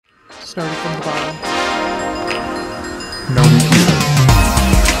started from the bottom. No computer.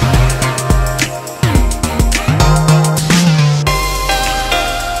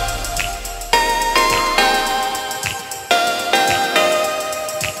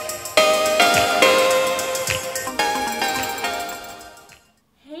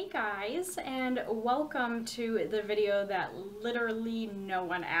 Hey guys, and welcome to the video that literally no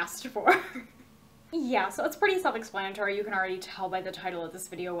one asked for. Yeah, so it's pretty self-explanatory. You can already tell by the title of this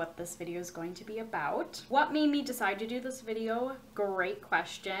video what this video is going to be about. What made me decide to do this video? Great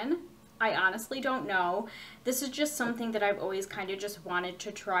question. I honestly don't know. This is just something that I've always kind of just wanted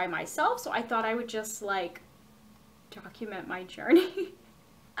to try myself, so I thought I would just like document my journey.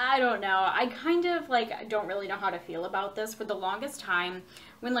 I don't know. I kind of like don't really know how to feel about this. For the longest time,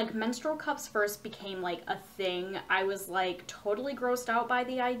 when like menstrual cups first became like a thing, I was like totally grossed out by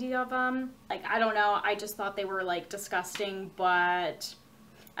the idea of them. Like, I don't know. I just thought they were like disgusting, but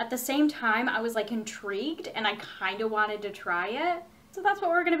at the same time, I was like intrigued and I kind of wanted to try it. So that's what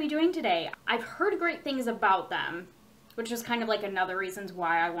we're going to be doing today. I've heard great things about them, which is kind of like another reasons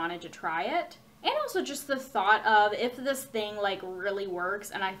why I wanted to try it. And also just the thought of if this thing like really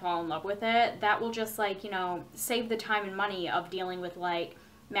works and I fall in love with it, that will just like, you know, save the time and money of dealing with like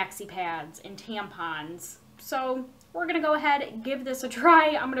maxi pads and tampons. So we're gonna go ahead and give this a try.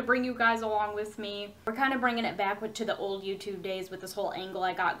 I'm gonna bring you guys along with me. We're kind of bringing it back to the old YouTube days with this whole angle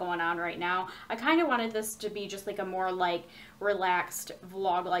I got going on right now. I kind of wanted this to be just like a more like relaxed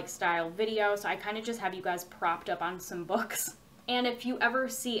vlog-like style video. So I kind of just have you guys propped up on some books. And if you ever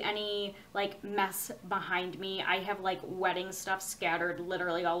see any like mess behind me, I have like wedding stuff scattered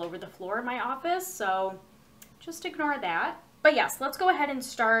literally all over the floor in my office, so just ignore that. But yes, let's go ahead and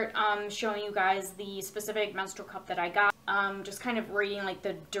start showing you guys the specific menstrual cup that I got. Just kind of reading like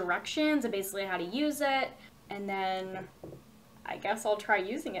the directions and basically how to use it, and then I guess I'll try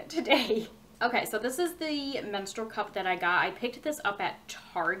using it today. Okay, so this is the menstrual cup that I got. I picked this up at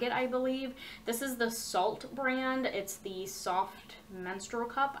Target, I believe. This is the Salt brand. It's the soft menstrual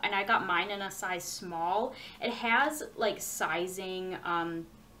cup, and I got mine in a size small. It has like sizing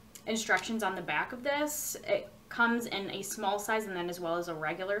instructions on the back of this. It comes in a small size and then as well as a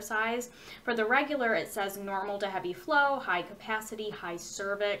regular size. For the regular, it says normal to heavy flow, high capacity, high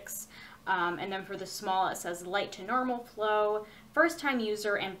cervix. And then for the small, it says light to normal flow, first time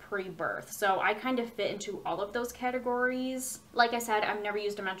user, and pre-birth. So I kind of fit into all of those categories. Like I said, I've never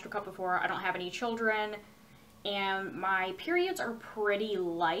used a menstrual cup before. I don't have any children, and my periods are pretty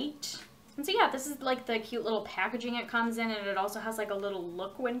light. And so yeah, this is like the cute little packaging it comes in, and it also has like a little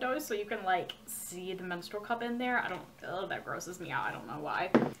look window so you can like see the menstrual cup in there. Oh, that grosses me out. I don't know why.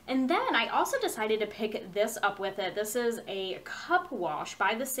 And then I also decided to pick this up with it. This is a cup wash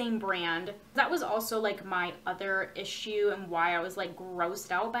by the same brand. That was also like my other issue and why I was like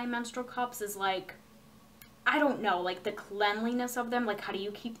grossed out by menstrual cups is like, I don't know, like the cleanliness of them, like how do you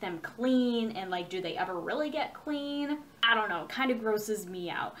keep them clean, and like do they ever really get clean? I don't know, it kind of grosses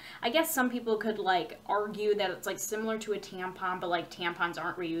me out. I guess some people could like argue that it's like similar to a tampon, but like tampons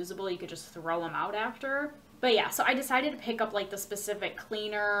aren't reusable, you could just throw them out after. But yeah, so I decided to pick up like the specific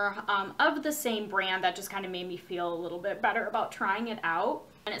cleaner of the same brand. That just kind of made me feel a little bit better about trying it out.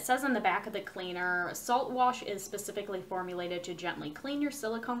 And it says on the back of the cleaner, Salt Wash is specifically formulated to gently clean your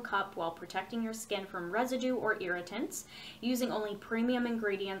silicone cup while protecting your skin from residue or irritants. Using only premium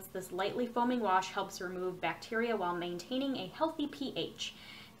ingredients, this lightly foaming wash helps remove bacteria while maintaining a healthy pH.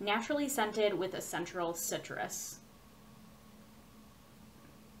 Naturally scented with essential citrus.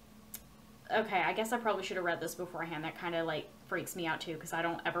 Okay, I guess I probably should have read this beforehand. That kind of like freaks me out too, because I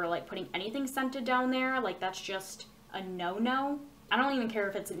don't ever like putting anything scented down there. Like that's just a no-no. I don't even care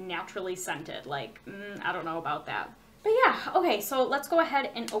if it's naturally scented. Like, I don't know about that. But yeah, okay, so let's go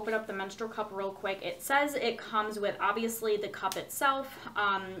ahead and open up the menstrual cup real quick. It says it comes with, obviously, the cup itself.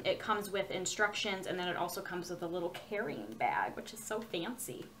 It comes with instructions, and then it also comes with a little carrying bag, which is so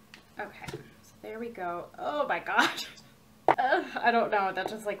fancy. Okay, so there we go. Oh my gosh. I don't know, that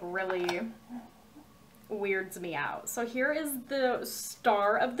just like really weirds me out. So here is the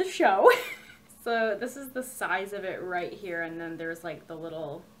star of the show. So this is the size of it right here, and then there's like the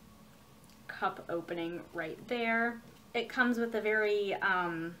little cup opening right there. It comes with a very,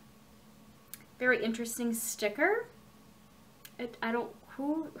 very interesting sticker.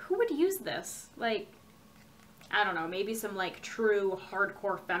 Who would use this? Like, I don't know, maybe some like true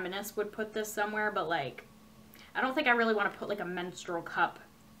hardcore feminist would put this somewhere, but like, I don't think I really want to put like a menstrual cup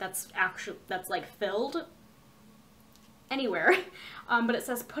that's like filled anywhere. But it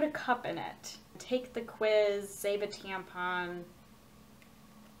says put a cup in it. Take the quiz, save a tampon.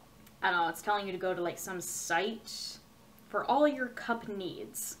 I don't know, it's telling you to go to like some site for all your cup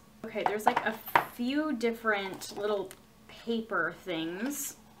needs. Okay, there's like a few different little paper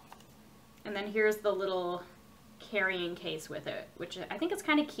things. And then here's the little carrying case with it, which I think is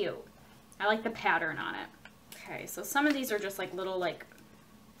kind of cute. I like the pattern on it. Okay, so some of these are just like little like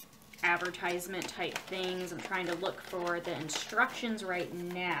advertisement type things. I'm trying to look for the instructions right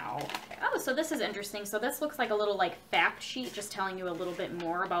now. Oh, so this is interesting. So this looks like a little like fact sheet just telling you a little bit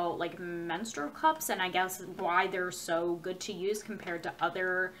more about like menstrual cups and I guess why they're so good to use compared to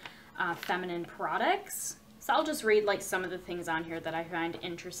other feminine products. So I'll just read like some of the things on here that I find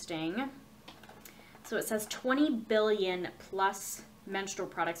interesting. So it says 20 billion plus menstrual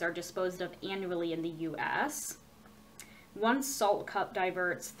products are disposed of annually in the US. One salt cup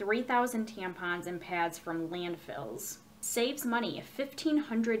diverts 3,000 tampons and pads from landfills. Saves money,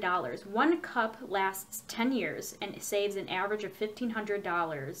 $1,500. One cup lasts 10 years and saves an average of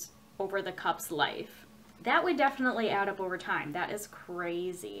 $1,500 over the cup's life. That would definitely add up over time. That is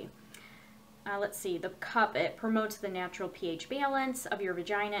crazy. Let's see, the cup, it promotes the natural pH balance of your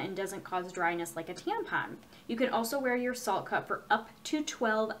vagina and doesn't cause dryness like a tampon. You can also wear your salt cup for up to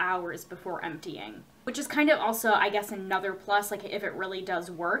 12 hours before emptying, which is kind of also, I guess, another plus, like if it really does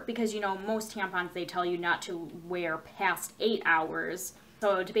work, because, you know, most tampons, they tell you not to wear past 8 hours.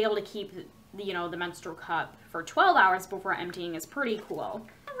 So to be able to keep, you know, the menstrual cup for 12 hours before emptying is pretty cool.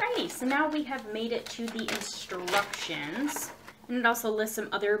 Alrighty, so now we have made it to the instructions. And it also lists some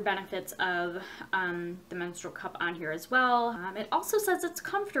other benefits of the menstrual cup on here as well. It also says it's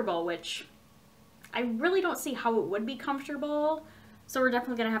comfortable, which I really don't see how it would be comfortable. So we're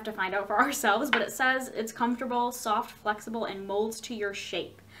definitely going to have to find out for ourselves. But it says it's comfortable, soft, flexible, and molds to your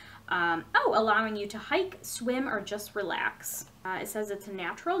shape. Allowing you to hike, swim, or just relax. It says it's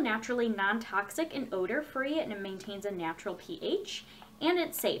natural, naturally non-toxic and odor-free, and it maintains a natural pH. And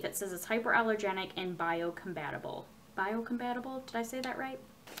it's safe. It says it's hyperallergenic and biocompatible. Biocompatible? Did I say that right?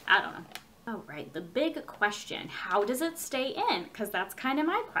 I don't know. All right, the big question, how does it stay in? Because that's kind of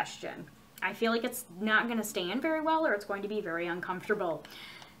my question. I feel like it's not going to stay in very well or it's going to be very uncomfortable.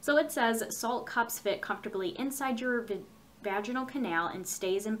 So it says salt cups fit comfortably inside your vaginal canal and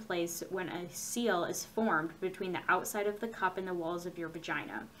stays in place when a seal is formed between the outside of the cup and the walls of your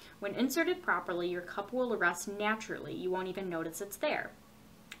vagina. When inserted properly, your cup will rest naturally. You won't even notice it's there.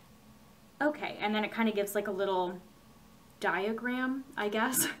 Okay, and then it kind of gives like a little diagram, I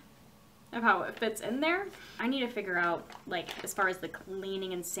guess, of how it fits in there. I need to figure out, like, as far as the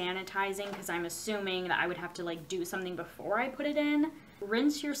cleaning and sanitizing, because I'm assuming that I would have to, like, do something before I put it in.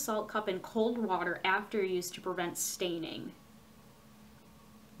 Rinse your salt cup in cold water after use to prevent staining.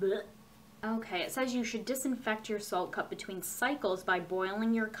 Blech. Okay, it says you should disinfect your salt cup between cycles by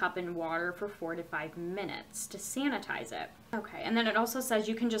boiling your cup in water for 4 to 5 minutes to sanitize it. Okay, and then it also says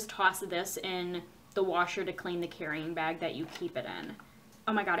you can just toss this in the washer to clean the carrying bag that you keep it in.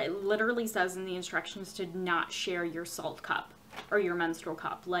 Oh my god, it literally says in the instructions to not share your salt cup or your menstrual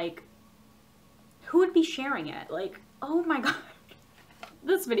cup. Like, who would be sharing it? Like, oh my god.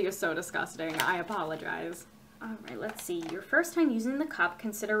 This video is so disgusting. I apologize. Alright, let's see. Your first time using the cup,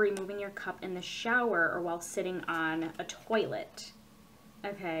 consider removing your cup in the shower or while sitting on a toilet.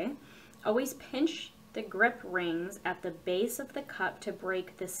 Okay. Always pinch the grip rings at the base of the cup to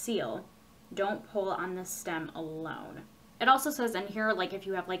break the seal. Don't pull on the stem alone. It also says in here, like, if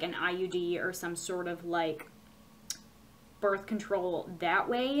you have, like, an IUD or some sort of, like, birth control that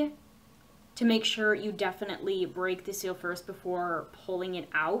way, to make sure you definitely break the seal first before pulling it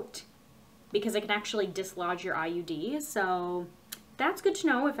out, because it can actually dislodge your IUD. So that's good to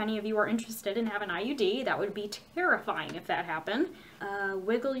know if any of you are interested in having an IUD. That would be terrifying if that happened.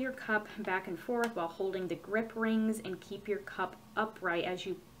 Wiggle your cup back and forth while holding the grip rings and keep your cup upright as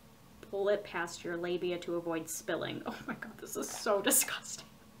you pull it past your labia to avoid spilling. Oh my god, this is so disgusting.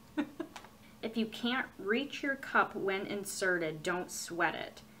 If you can't reach your cup when inserted, don't sweat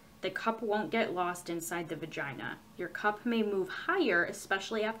it. The cup won't get lost inside the vagina. Your cup may move higher,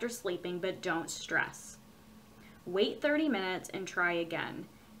 especially after sleeping, but don't stress. Wait 30 minutes and try again.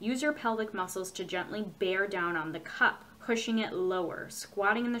 Use your pelvic muscles to gently bear down on the cup, pushing it lower.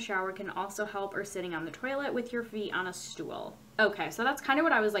 Squatting in the shower can also help, or sitting on the toilet with your feet on a stool. Okay, so that's kind of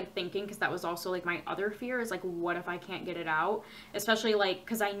what I was like thinking, because that was also like my other fear is like, what if I can't get it out? Especially like,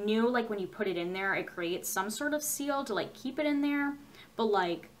 because I knew like when you put it in there, it creates some sort of seal to like keep it in there. But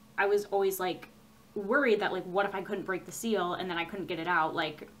like, I was always like worried that like, what if I couldn't break the seal and then I couldn't get it out?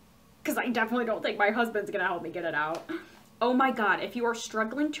 Like, because I definitely don't think my husband's gonna help me get it out. Oh my god, if you are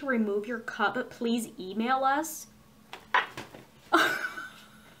struggling to remove your cup, please email us.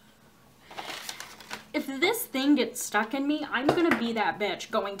 If this thing gets stuck in me, I'm gonna be that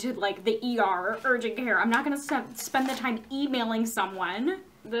bitch going to like the ER or urgent care. I'm not gonna spend the time emailing someone.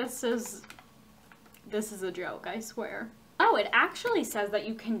 This is a joke, I swear. Oh, it actually says that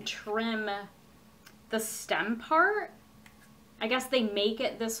you can trim the stem part. I guess they make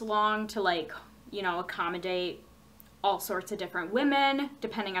it this long to, like, you know, accommodate all sorts of different women,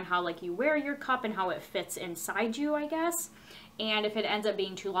 depending on how, like, you wear your cup and how it fits inside you, I guess. And if it ends up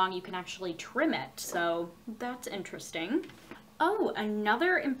being too long, you can actually trim it. So that's interesting. Oh,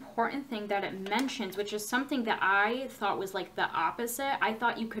 another important thing that it mentions, which is something that I thought was like the opposite. I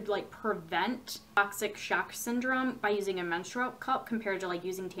thought you could like prevent toxic shock syndrome by using a menstrual cup compared to like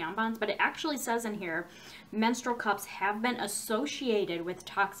using tampons. But it actually says in here, menstrual cups have been associated with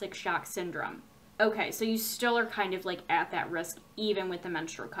toxic shock syndrome. Okay, so you still are kind of like at that risk even with the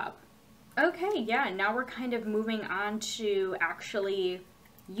menstrual cup. Okay, yeah, now we're kind of moving on to actually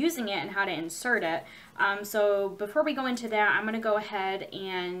using it and how to insert it. So before we go into that, I'm going to go ahead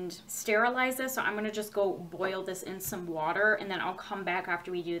and sterilize this. So I'm going to just go boil this in some water, and then I'll come back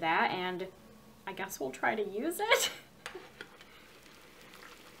after we do that, and I guess we'll try to use it.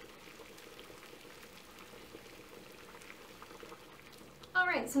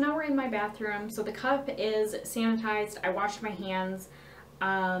 Alright, so now we're in my bathroom. So the cup is sanitized. I washed my hands.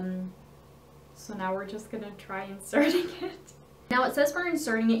 So now we're just going to try inserting it. Now it says for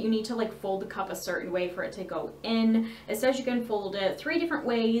inserting it, you need to like fold the cup a certain way for it to go in. It says you can fold it 3 different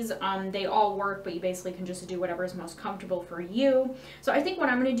ways. They all work, but you basically can just do whatever is most comfortable for you. So I think what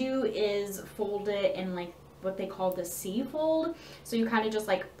I'm going to do is fold it in like what they call the C fold. So you kind of just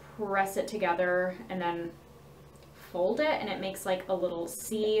like press it together and then fold it, and it makes like a little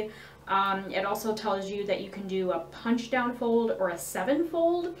C. It also tells you that you can do a punch down fold or a 7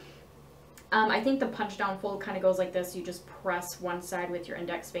 fold. I think the punch down fold kind of goes like this. You just press one side with your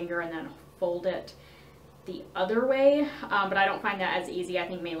index finger and then fold it the other way. But I don't find that as easy, I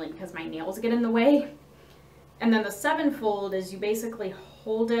think mainly because my nails get in the way. And then the 7 fold is you basically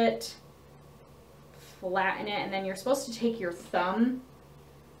hold it, flatten it, and then you're supposed to take your thumb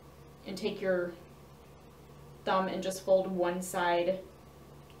and just fold one side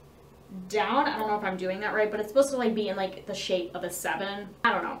down. I don't know if I'm doing that right, but it's supposed to like be in like the shape of a 7.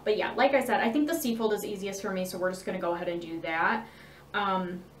 I don't know, but yeah, like I said, I think the C fold is easiest for me, so we're just gonna go ahead and do that.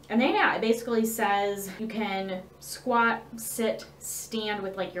 And then yeah, it basically says you can squat, sit, stand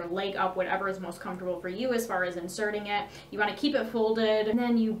with like your leg up, whatever is most comfortable for you as far as inserting it. You want to keep it folded, and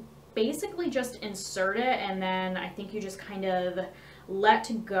then you basically just insert it, and then I think you just kind of let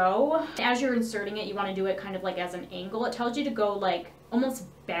go. As you're inserting it, you want to do it kind of like as an angle. It tells you to go like almost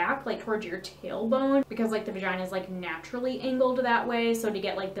back, like towards your tailbone, because like the vagina is like naturally angled that way. So to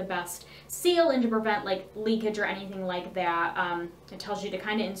get like the best seal and to prevent like leakage or anything like that, it tells you to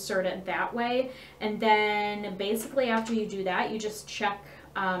kind of insert it that way. And then basically after you do that, you just check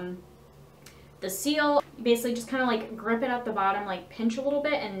the seal. You basically just kind of like grip it at the bottom, like pinch a little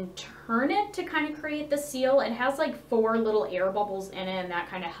bit and turn it to kind of create the seal. It has like 4 little air bubbles in it, and that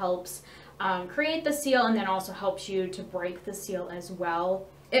kind of helps create the seal, and then also helps you to break the seal as well.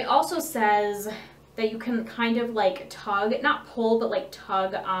 It also says that you can kind of like tug, not pull, but like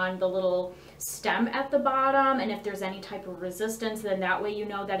tug on the little stem at the bottom, and if there's any type of resistance, then that way you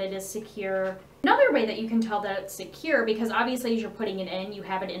know that it is secure. Another way that you can tell that it's secure, because obviously as you're putting it in, you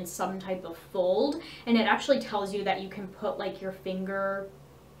have it in some type of fold, and it actually tells you that you can put like your finger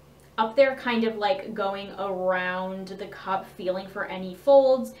up there, kind of like going around the cup, feeling for any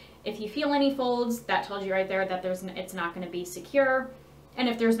folds. If you feel any folds, that tells you right there that it's not going to be secure. And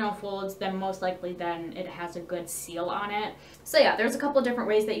if there's no folds, then most likely then it has a good seal on it. So yeah, there's a couple different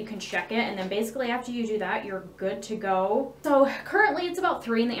ways that you can check it, and then basically after you do that, you're good to go. So currently it's about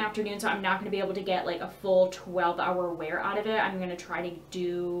 3 in the afternoon, so I'm not going to be able to get like a full 12-hour wear out of it. I'm going to try to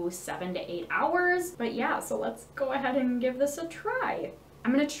do 7 to 8 hours. But yeah, so let's go ahead and give this a try.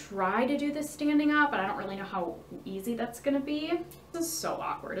 I'm going to try to do this standing up, but I don't really know how easy that's going to be. This is so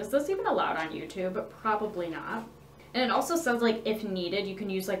awkward. Is this even allowed on YouTube? Probably not. And it also says like if needed, you can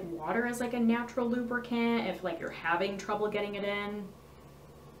use like water as like a natural lubricant if like you're having trouble getting it in.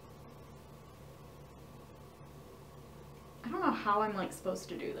 I don't know how I'm like supposed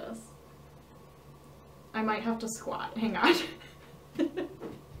to do this. I might have to squat. Hang on.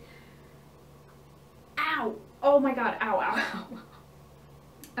 Ow! Oh my god, ow, ow, ow.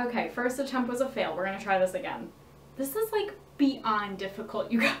 Okay, first attempt was a fail. We're gonna try this again. This is like beyond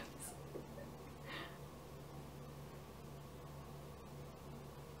difficult, you guys.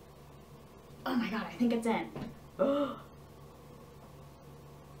 Oh my god, I think it's in. Oh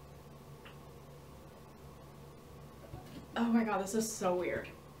my god, this is so weird.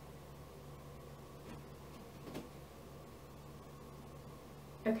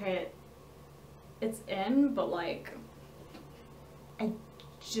 Okay, it's in, but like, I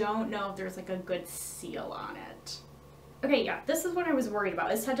don't know if there's like a good seal on it. Okay, yeah, this is what I was worried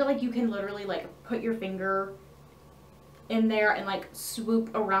about. It said to like, you can literally like put your finger in there and like swoop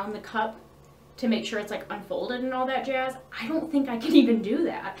around the cup to make sure it's like unfolded and all that jazz. I don't think I can even do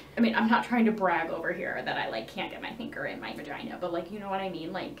that. I mean, I'm not trying to brag over here that I like can't get my finger in my vagina, but like, you know what I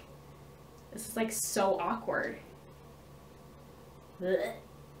mean? Like, this is like so awkward. Blech.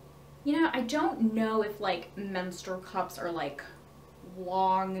 You know, I don't know if like menstrual cups are like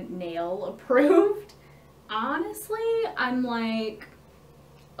long nail approved. Honestly, I'm like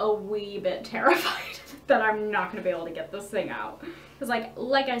a wee bit terrified that I'm not gonna be able to get this thing out. Because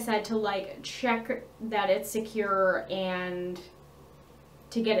like I said, to like check that it's secure and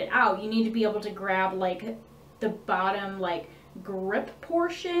to get it out, you need to be able to grab like the bottom like grip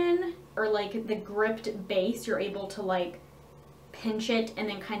portion, or like the gripped base. You're able to like pinch it and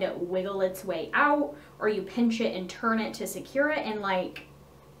then kind of wiggle its way out, or you pinch it and turn it to secure it, and like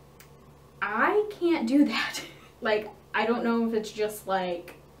I can't do that. Like, I don't know if it's just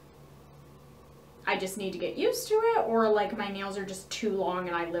like I just need to get used to it, or like my nails are just too long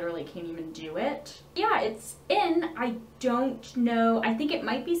and I literally can't even do it. Yeah, it's in. I don't know. I think it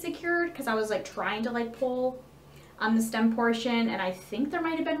might be secured because I was like trying to like pull on the stem portion, and I think there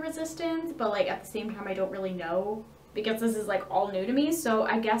might have been resistance, but like at the same time I don't really know because this is like all new to me. So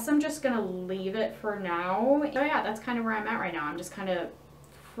I guess I'm just gonna leave it for now. So yeah, that's kind of where I'm at right now. I'm just kind of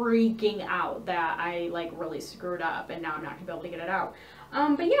freaking out that I like really screwed up and now I'm not gonna be able to get it out.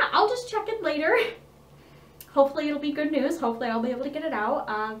 But yeah, I'll just check it later. Hopefully it'll be good news. Hopefully I'll be able to get it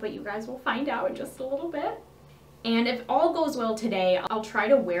out, but you guys will find out in just a little bit. And if all goes well today, I'll try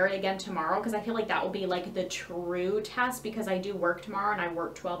to wear it again tomorrow, because I feel like that will be like the true test, because I do work tomorrow and I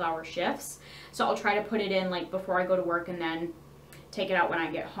work 12-hour shifts. So I'll try to put it in like before I go to work and then take it out when I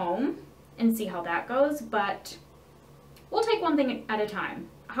get home and see how that goes. But we'll take one thing at a time.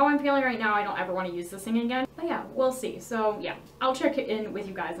 How I'm feeling right now, I don't ever want to use this thing again. But yeah, we'll see. So yeah, I'll check it in with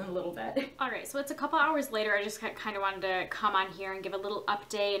you guys in a little bit. All right, so it's a couple hours later. I just kind of wanted to come on here and give a little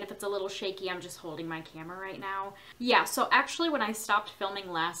update. And if it's a little shaky, I'm just holding my camera right now. Yeah, so actually when I stopped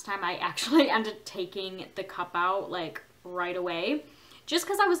filming last time, I actually ended up taking the cup out like right away. Just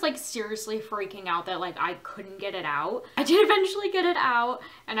because I was like seriously freaking out that like I couldn't get it out. I did eventually get it out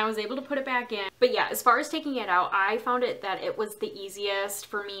and I was able to put it back in. But yeah, as far as taking it out, I found it that it was the easiest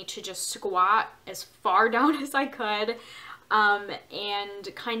for me to just squat as far down as I could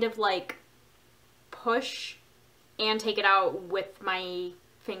and kind of like push and take it out with my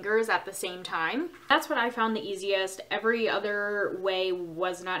fingers at the same time. That's what I found the easiest. Every other way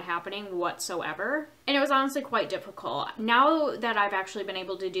was not happening whatsoever. And it was honestly quite difficult. Now that I've actually been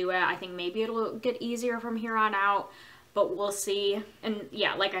able to do it, I think maybe it'll get easier from here on out, but we'll see. And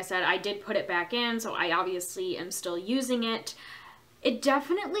yeah, like I said, I did put it back in, so I obviously am still using it. It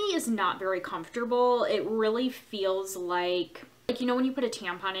definitely is not very comfortable. It really feels like, you know when you put a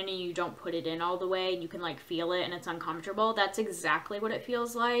tampon in and you don't put it in all the way and you can like feel it and it's uncomfortable? That's exactly what it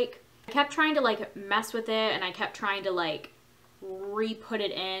feels like. I kept trying to like mess with it and I kept trying to like re-put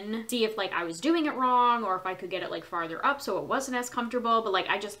it in, see if like I was doing it wrong or if I could get it like farther up so it wasn't as comfortable, but like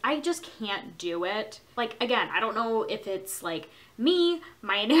I just can't do it. Like again, I don't know if it's like me,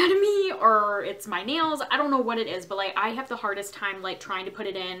 my anatomy, or it's my nails. I don't know what it is, but like I have the hardest time like trying to put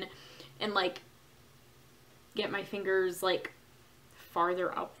it in and like get my fingers like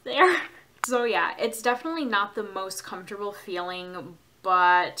farther up there. So yeah, it's definitely not the most comfortable feeling,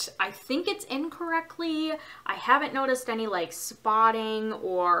 but I think it's in correctly. I haven't noticed any like spotting,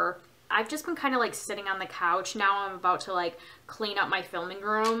 or I've just been kind of like sitting on the couch. Now I'm about to like clean up my filming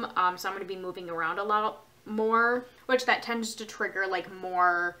room, so I'm going to be moving around a lot more, which that tends to trigger like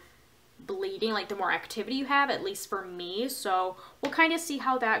more bleeding, like the more activity you have, at least for me. So we'll kind of see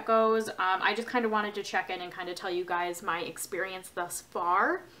how that goes. I just kind of wanted to check in and kind of tell you guys my experience thus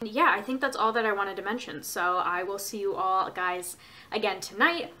far. Yeah, I think that's all that I wanted to mention. So I will see you all guys again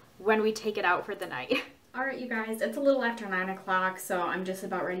tonight when we take it out for the night. All right, you guys, it's a little after 9 o'clock, so I'm just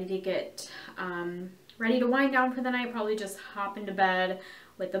about ready to get ready to wind down for the night. Probably just hop into bed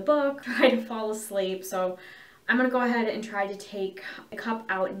with a book, try to fall asleep. So I'm gonna go ahead and try to take the cup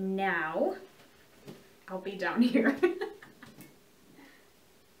out now. I'll be down here.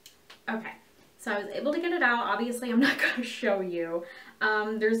 Okay, so I was able to get it out. Obviously, I'm not gonna show you.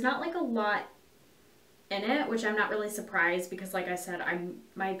 There's not like a lot in it, which I'm not really surprised because like I said,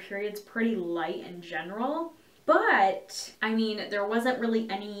 my period's pretty light in general. But, I mean, there wasn't really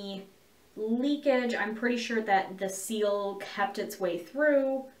any leakage. I'm pretty sure that the seal kept its way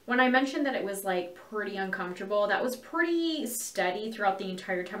through. When I mentioned that it was like pretty uncomfortable, that was pretty steady throughout the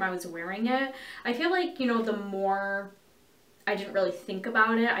entire time I was wearing it. I feel like, you know, the more I didn't really think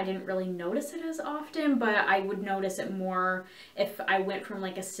about it. I didn't really notice it as often, but I would notice it more if I went from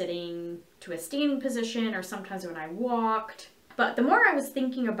like a sitting to a standing position, or sometimes when I walked. But the more I was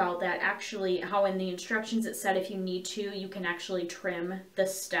thinking about that, actually, how in the instructions it said if you need to, you can actually trim the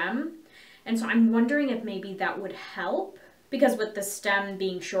stem. And so I'm wondering if maybe that would help, because with the stem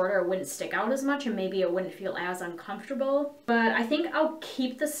being shorter, it wouldn't stick out as much and maybe it wouldn't feel as uncomfortable. But I think I'll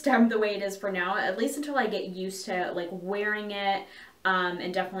keep the stem the way it is for now, at least until I get used to like wearing it,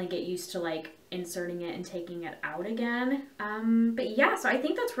 and definitely get used to like inserting it and taking it out again. But yeah, so I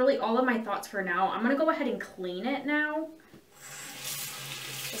think that's really all of my thoughts for now. I'm gonna go ahead and clean it now,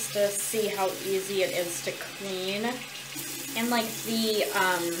 just to see how easy it is to clean. And like the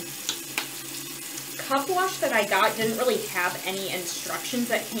cup wash that I got didn't really have any instructions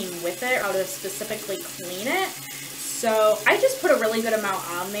that came with it how to specifically clean it. So I just put a really good amount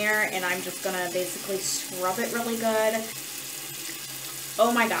on there, and I'm just gonna basically scrub it really good.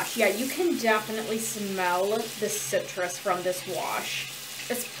 Oh my gosh, yeah, you can definitely smell the citrus from this wash.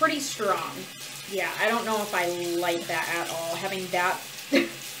 It's pretty strong. Yeah, I don't know if I like that at all, having that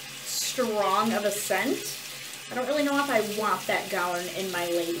strong of a scent. I don't really know if I want that gown in my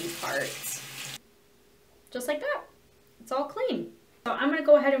lady parts. Just like that. It's all clean. So I'm gonna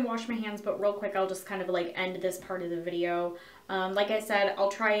go ahead and wash my hands, but real quick, I'll just kind of like end this part of the video. Like I said,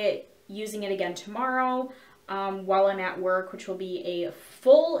 I'll try using it again tomorrow while I'm at work, which will be a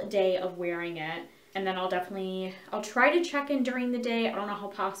full day of wearing it. And then I'll try to check in during the day. I don't know how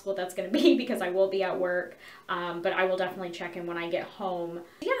possible that's gonna be because I will be at work, but I will definitely check in when I get home.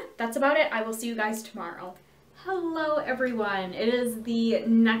 Yeah, that's about it. I will see you guys tomorrow. Hello everyone, it is the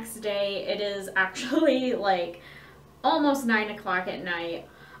next day. It is actually like almost 9 o'clock at night.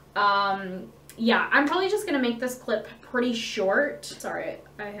 Yeah, I'm probably just gonna make this clip pretty short. Sorry,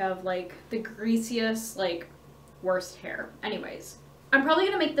 I have like the greasiest, like worst hair. Anyways, I'm probably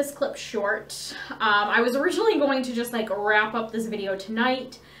gonna make this clip short. I was originally going to just like wrap up this video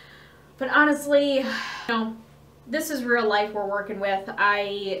tonight, but honestly, you know, this is real life we're working with.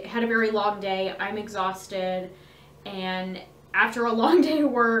 I had a very long day. I'm exhausted, and after a long day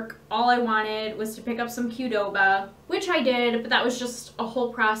of work, all I wanted was to pick up some Qdoba, which I did, but that was just a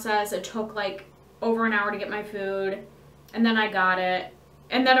whole process. It took like over an hour to get my food, and then I got it,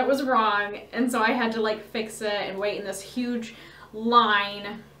 and then it was wrong, and so I had to like fix it and wait in this huge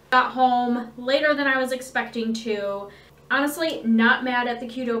line. Got home later than I was expecting to. Honestly, not mad at the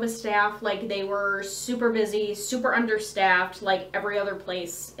Qdoba staff. Like, they were super busy, super understaffed, like every other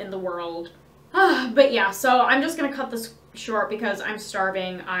place in the world. But yeah, so I'm just gonna cut this short because I'm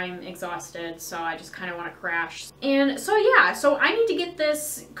starving, I'm exhausted, so I just kind of want to crash. And so yeah, so I need to get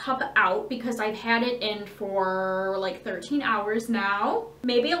this cup out because I've had it in for like 13 hours now.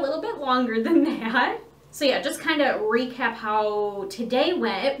 Maybe a little bit longer than that. So yeah, just kind of recap how today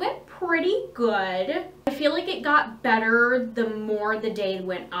went. It went pretty good. I feel like it got better the more the day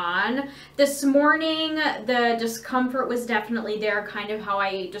went on. This morning, the discomfort was definitely there, kind of how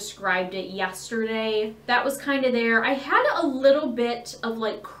I described it yesterday. That was kind of there. I had a little bit of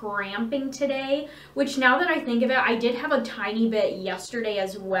like cramping today, which now that I think of it, I did have a tiny bit yesterday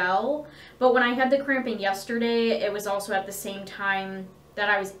as well. But when I had the cramping yesterday, it was also at the same time that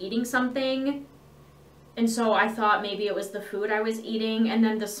I was eating something. And so I thought maybe it was the food I was eating. And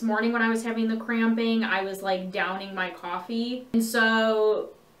then this morning when I was having the cramping, I was like downing my coffee. And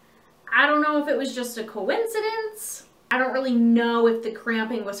so I don't know if it was just a coincidence. I don't really know if the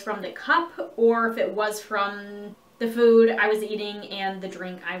cramping was from the cup or if it was from the food I was eating and the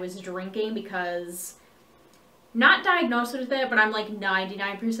drink I was drinking, because not diagnosed with it, but I'm like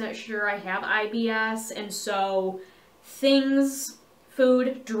 99% sure I have IBS. And so things,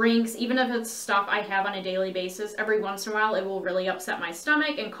 food, drinks, even if it's stuff I have on a daily basis, every once in a while it will really upset my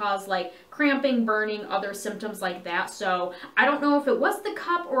stomach and cause like cramping, burning, other symptoms like that. So I don't know if it was the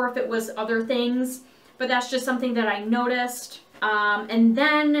cup or if it was other things, but that's just something that I noticed. And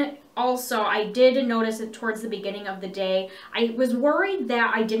then also I did notice it towards the beginning of the day. I was worried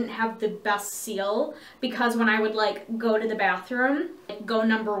that I didn't have the best seal, because when I would like go to the bathroom, like go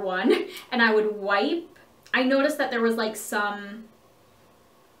number one, and I would wipe, I noticed that there was like some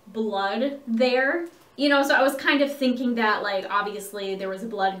blood there, you know, so I was kind of thinking that like obviously there was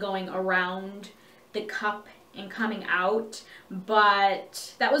blood going around the cup and coming out,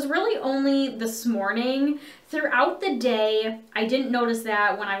 but that was really only this morning. Throughout the day, I didn't notice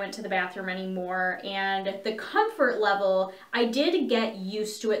that when I went to the bathroom anymore, and the comfort level, I did get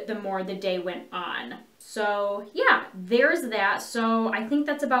used to it the more the day went on. So yeah, there's that. So I think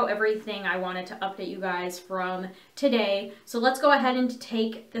that's about everything I wanted to update you guys from today. So let's go ahead and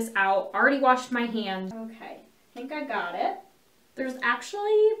take this out. Already washed my hands. Okay, I think I got it. There's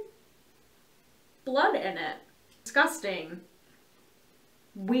actually blood in it. Disgusting.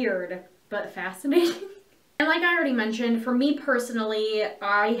 Weird, but fascinating. And like I already mentioned, for me personally,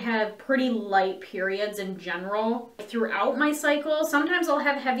 I have pretty light periods in general throughout my cycle. Sometimes I'll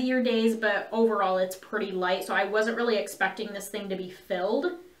have heavier days, but overall it's pretty light, so I wasn't really expecting this thing to be filled.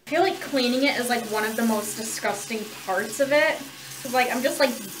 I feel like cleaning it is like one of the most disgusting parts of it. Cause like I'm just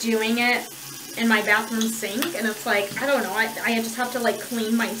like doing it in my bathroom sink, and it's like, I don't know, I just have to like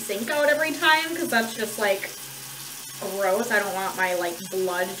clean my sink out every time because that's just like gross. I don't want my like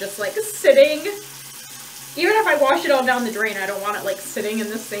blood just like sitting. Even if I wash it all down the drain, I don't want it like sitting in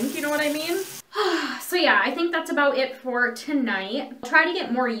the sink, you know what I mean? So yeah, I think that's about it for tonight. I'll try to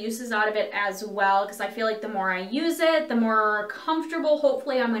get more uses out of it as well, because I feel like the more I use it, the more comfortable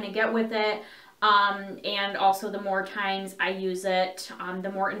hopefully I'm going to get with it. And also the more times I use it,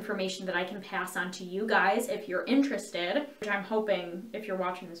 the more information that I can pass on to you guys if you're interested, which I'm hoping if you're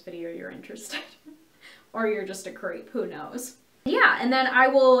watching this video you're interested. Or you're just a creep, who knows. Yeah, and then I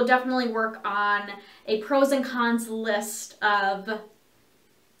will definitely work on a pros and cons list of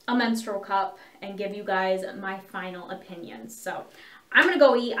a menstrual cup and give you guys my final opinions. So I'm gonna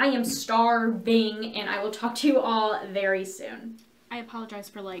go eat. I am starving, and I will talk to you all very soon. I apologize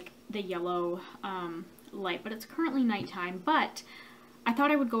for like the yellow light, but it's currently nighttime. But I thought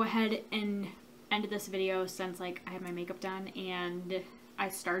I would go ahead and end this video since like I have my makeup done, and I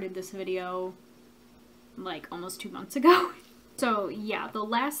started this video like almost 2 months ago. So yeah, the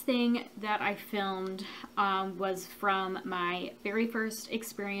last thing that I filmed was from my very first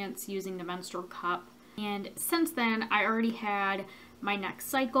experience using the menstrual cup. And since then, I already had my next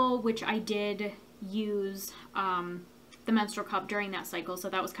cycle, which I did use the menstrual cup during that cycle. So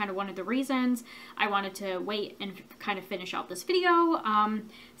that was kind of one of the reasons I wanted to wait and kind of finish out this video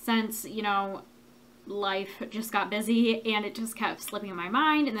since, you know, life just got busy and it just kept slipping in my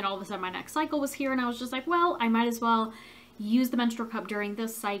mind. And then all of a sudden my next cycle was here and I was just like, well, I might as well use the menstrual cup during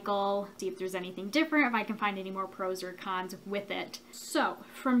this cycle, see if there's anything different, if I can find any more pros or cons with it. So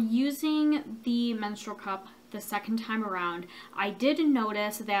from using the menstrual cup the second time around, I did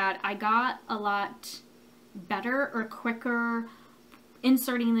notice that I got a lot better or quicker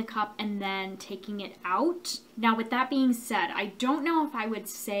inserting the cup and then taking it out. Now with that being said, I don't know if I would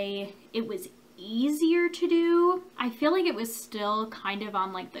say it was easier to do. I feel like it was still kind of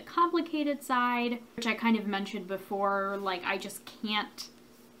on like the complicated side, which I kind of mentioned before, like I just can't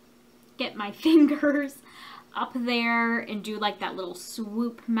get my fingers up there and do like that little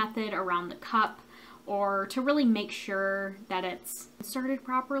swoop method around the cup, or to really make sure that it's inserted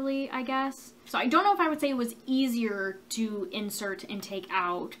properly, I guess. So I don't know if I would say it was easier to insert and take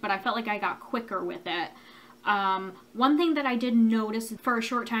out, but I felt like I got quicker with it. One thing that I did notice for a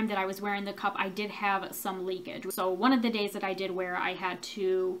short time that I was wearing the cup, I did have some leakage. So one of the days that I did wear, I had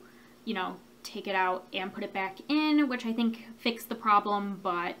to, you know, take it out and put it back in, which I think fixed the problem,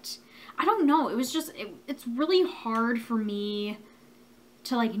 but I don't know. It was just, it's really hard for me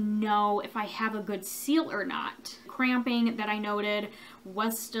to like know if I have a good seal or not. Cramping that I noted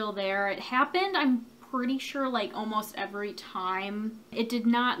was still there. It happened, I'm pretty sure, like almost every time. It did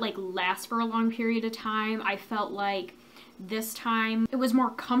not like last for a long period of time. I felt like this time it was more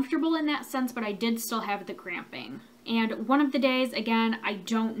comfortable in that sense, but I did still have the cramping. And one of the days, again, I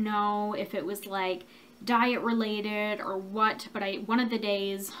don't know if it was like diet related or what, but one of the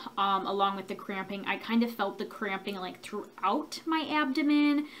days along with the cramping, I kind of felt the cramping like throughout my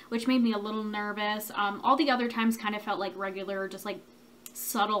abdomen, which made me a little nervous. All the other times kind of felt like regular, just like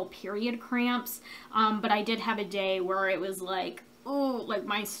subtle period cramps, but I did have a day where it was like, oh, like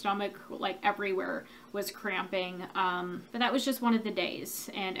my stomach, like everywhere was cramping, but that was just one of the days.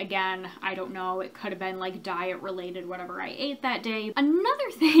 And again, I don't know, it could have been like diet related, whatever I ate that day.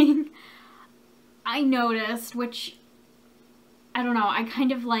 Another thing I noticed, which I don't know, I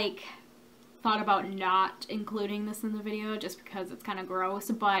kind of like thought about not including this in the video just because it's kind of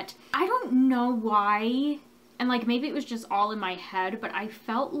gross, but I don't know why. And like maybe it was just all in my head, but I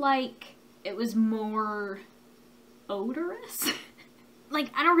felt like it was more odorous. Like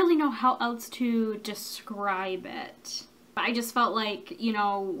I don't really know how else to describe it. I just felt like, you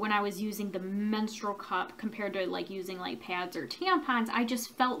know, when I was using the menstrual cup compared to like using like pads or tampons, I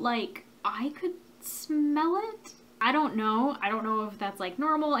just felt like I could smell it. I don't know. I don't know if that's like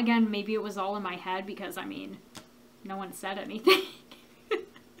normal. Again, maybe it was all in my head because I mean, no one said anything.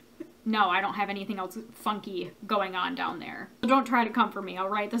 No, I don't have anything else funky going on down there. So don't try to come for me,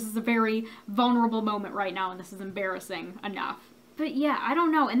 alright? This is a very vulnerable moment right now and this is embarrassing enough. But yeah, I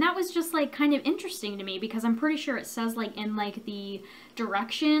don't know. And that was just like kind of interesting to me because I'm pretty sure it says like in like the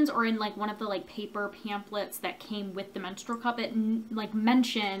directions or in like one of the like paper pamphlets that came with the menstrual cup, it like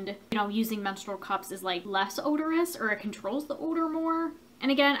mentioned, you know, using menstrual cups is like less odorous or it controls the odor more. And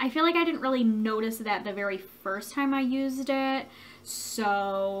again, I feel like I didn't really notice that the very first time I used it.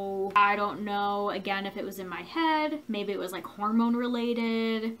 So I don't know, again, if it was in my head, maybe it was like hormone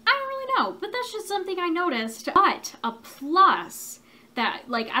related. I don't really know, but that's just something I noticed. But a plus that,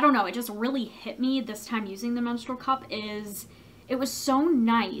 like, I don't know, it just really hit me this time using the menstrual cup is it was so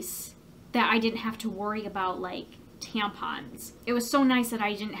nice that I didn't have to worry about like tampons. It was so nice that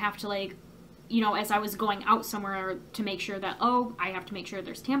I didn't have to like, you know, as I was going out somewhere to make sure that, oh, I have to make sure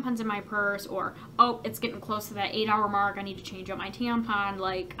there's tampons in my purse, or, oh, it's getting close to that 8-hour mark, I need to change out my tampon.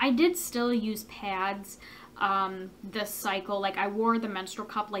 Like, I did still use pads this cycle. Like, I wore the menstrual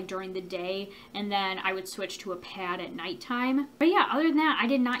cup, like, during the day, and then I would switch to a pad at nighttime. But yeah, other than that, I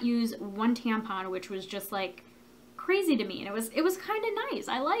did not use one tampon, which was just, like, crazy to me, and it was kind of nice.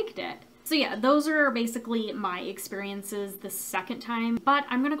 I liked it. So yeah, those are basically my experiences the second time, but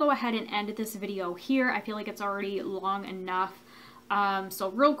I'm gonna go ahead and end this video here. I feel like it's already long enough.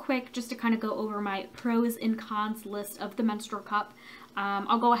 So real quick, just to kind of go over my pros and cons list of the menstrual cup.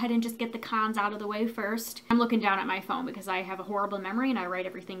 I'll go ahead and just get the cons out of the way first. I'm looking down at my phone because I have a horrible memory and I write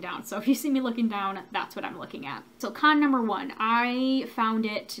everything down. So if you see me looking down, that's what I'm looking at. So con number one, I found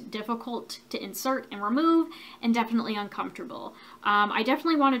it difficult to insert and remove and definitely uncomfortable. I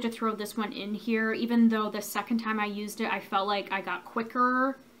definitely wanted to throw this one in here, even though the second time I used it, I felt like I got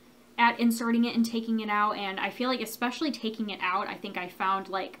quicker at inserting it and taking it out, and I feel like especially taking it out, I think I found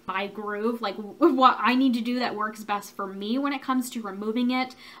like my groove, like what I need to do that works best for me when it comes to removing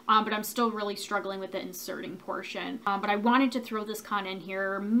it, but I'm still really struggling with the inserting portion. But I wanted to throw this con in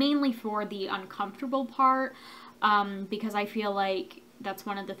here mainly for the uncomfortable part, because I feel like that's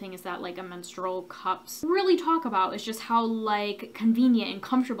one of the things that like a menstrual cups really talk about, is just how like convenient and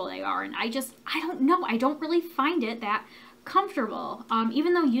comfortable they are, and I don't know, I don't really find it that comfortable.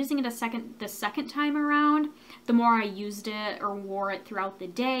 Even though using it the second time around, the more I used it or wore it throughout the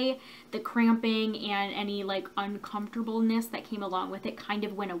day, the cramping and any like uncomfortableness that came along with it kind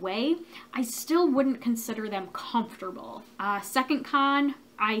of went away. I still wouldn't consider them comfortable. Second con,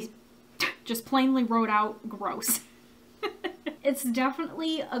 I just plainly wrote out gross. It's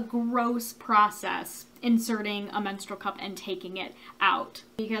definitely a gross process inserting a menstrual cup and taking it out,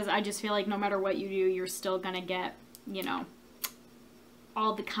 because I just feel like no matter what you do, you're still gonna get, you know,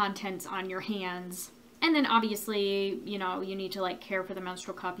 all the contents on your hands. And then obviously, you know, you need to like care for the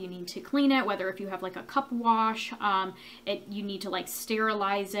menstrual cup. You need to clean it, whether if you have like a cup wash, you need to like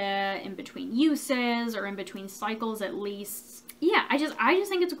sterilize it in between uses or in between cycles at least. Yeah, I just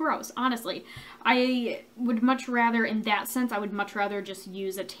think it's gross, honestly. I would much rather, in that sense, I would much rather just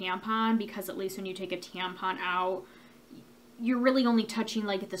use a tampon, because at least when you take a tampon out, you're really only touching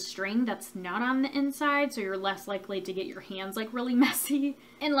like the string that's not on the inside, so you're less likely to get your hands like really messy.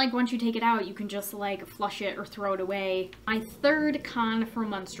 And like once you take it out, you can just like flush it or throw it away. My third con for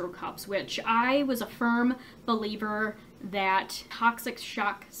menstrual cups, which I was a firm believer that toxic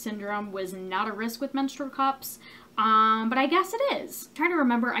shock syndrome was not a risk with menstrual cups. But I guess it is. I'm trying to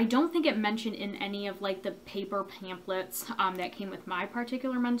remember, I don't think it mentioned in any of like the paper pamphlets that came with my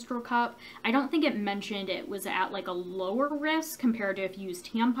particular menstrual cup. I don't think it mentioned it was at like a lower risk compared to if you use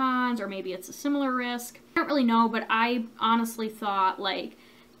tampons, or maybe it's a similar risk. I don't really know, but I honestly thought like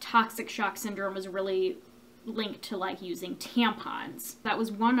toxic shock syndrome was really linked to like using tampons. That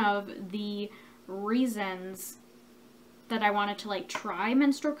was one of the reasons that I wanted to like try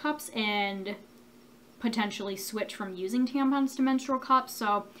menstrual cups and potentially switch from using tampons to menstrual cups.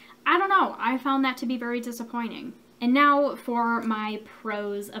 So I don't know, I found that to be very disappointing. And now for my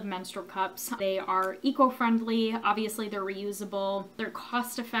pros of menstrual cups. They are eco-friendly, obviously they're reusable, they're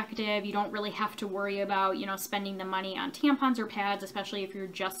cost-effective, you don't really have to worry about, you know, spending the money on tampons or pads, especially if you're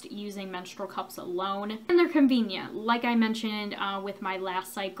just using menstrual cups alone. And they're convenient. Like I mentioned with my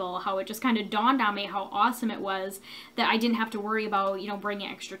last cycle, how it just kind of dawned on me how awesome it was that I didn't have to worry about, you know,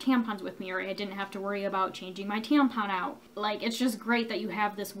 bringing extra tampons with me, or I didn't have to worry about changing my tampon out. Like, it's just great that you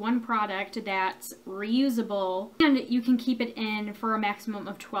have this one product that's reusable, and you can keep it in for a maximum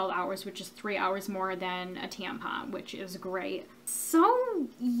of 12 hours, which is 3 hours more than a tampon, which is great. So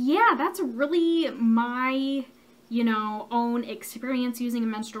yeah, that's really my, you know, own experience using a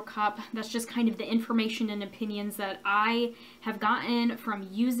menstrual cup. That's just kind of the information and opinions that I have gotten from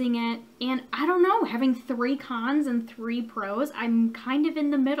using it. And I don't know, having 3 cons and 3 pros, I'm kind of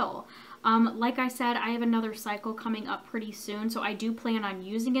in the middle. Like I said, I have another cycle coming up pretty soon, so I do plan on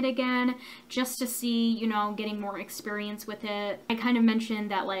using it again just to see, you know, getting more experience with it. I kind of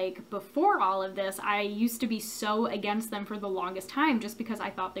mentioned that, like, before all of this, I used to be so against them for the longest time just because I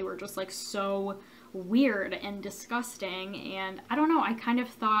thought they were just, like, so weird and disgusting. And I don't know, I kind of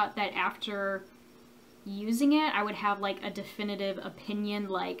thought that after using it, I would have like a definitive opinion,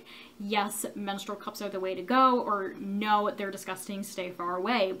 like, yes, menstrual cups are the way to go, or no, they're disgusting, stay far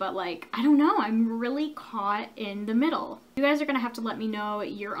away. But like, I don't know, I'm really caught in the middle. You guys are gonna have to let me know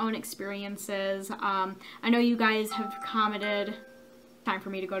your own experiences. I know you guys have commented, time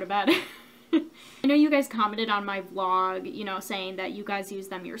for me to go to bed. I know you guys commented on my vlog, you know, saying that you guys use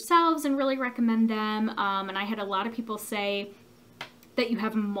them yourselves and really recommend them. And I had a lot of people say that you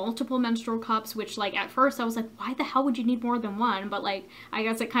have multiple menstrual cups, which, like, at first I was like, why the hell would you need more than one? But like, I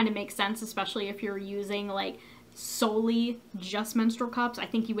guess it kind of makes sense, especially if you're using like solely just menstrual cups. I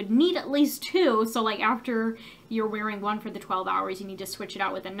think you would need at least two. So like, after you're wearing one for the 12 hours, you need to switch it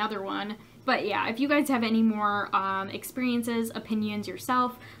out with another one. But yeah, if you guys have any more experiences, opinions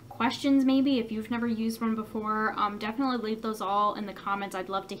yourself, questions maybe, if you've never used one before, definitely leave those all in the comments. I'd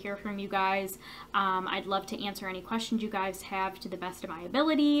love to hear from you guys. I'd love to answer any questions you guys have to the best of my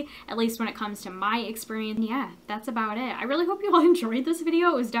ability, at least when it comes to my experience. Yeah, that's about it. I really hope you all enjoyed this video.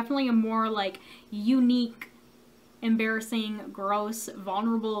 It was definitely a more like unique, embarrassing, gross,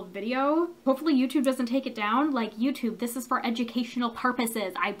 vulnerable video. Hopefully YouTube doesn't take it down. Like, YouTube, this is for educational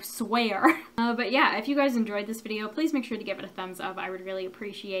purposes, I swear. But yeah, if you guys enjoyed this video, please make sure to give it a thumbs up. I would really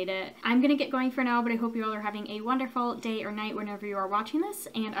appreciate it. I'm gonna get going for now, but I hope you all are having a wonderful day or night whenever you are watching this,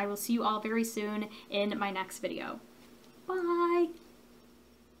 and I will see you all very soon in my next video. Bye!